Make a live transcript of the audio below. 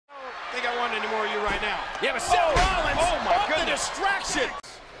I want any more of you right now. Yeah, but Seth Rollins, oh my off goodness. the distraction.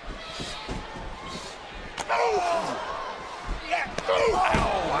 Oh,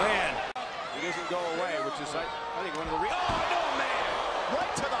 man. He doesn't go away, which is, I think, one of the reasons. Oh, no, man.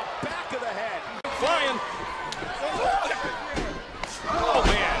 Right to the back of the head. Flying. Oh,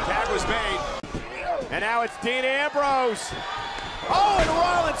 man. Tag was made. And now it's Dean Ambrose. Oh, and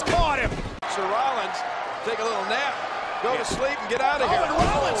Rollins caught him. Sir Rollins, take a little nap, go to sleep, and get out of here. Oh, and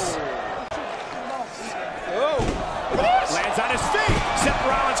Rollins. Oh. Lands on his feet. Seth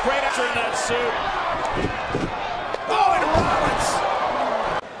Rollins, great effort in that suit. Oh, and Rollins.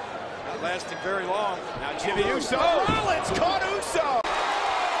 Not lasting very long. Now Jimmy Uso. Oh. Rollins caught Uso.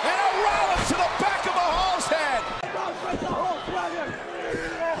 And a Rollins to the back of Mahal's head.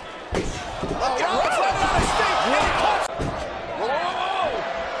 Oh, Rollins landed on his feet. And he caught.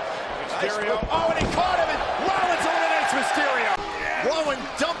 Mysterio. Oh, and he caught him. And Rollins eliminates Mysterio. Rowan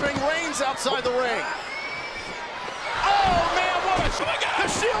dumping Reigns outside the ring. Oh, man, what a the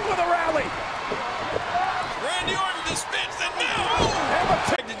Shield with a rally. Randy Orton dismissed it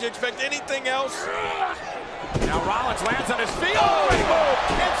now. Did you expect anything else? Now Rollins lands on his feet. Oh, he moved.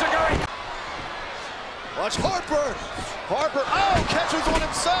 Enziguri. Watch Harper. Harper, catches one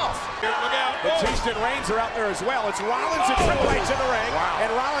himself. Here, look out. Batista and Reigns are out there as well. It's Rollins and Triple H in the ring. Wow. And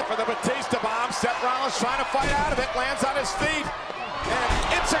Rollins for the Batista bomb. Seth Rollins trying to fight out of it. Lands on his feet. And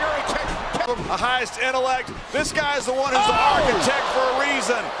Enziguri kick. The highest intellect. This guy's the one who's the architect for a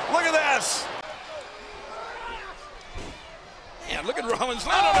reason. Look at this. Man, look at Rollins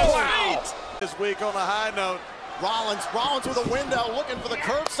landing on his feet. This week on a high note. Rollins with a window, looking for the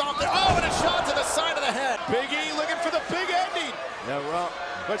curb stomp there. Oh, and a shot to the side of the head. Big E looking for the big ending. Yeah,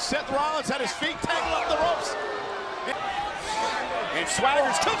 but Seth Rollins had his feet tangled up the ropes. And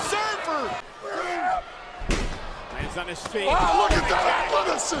Swagger's concerned for. Lands on his feet. Wow, look at that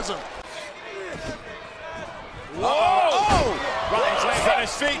athleticism. Whoa! Oh! Rollins lands on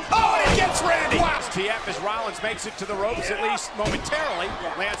his feet. Oh, and he gets Randy. Wow. TF as Rollins makes it to the ropes, at least momentarily.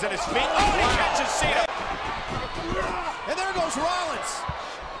 Lands on his feet. Oh, and he catches Cena. And there goes Rollins.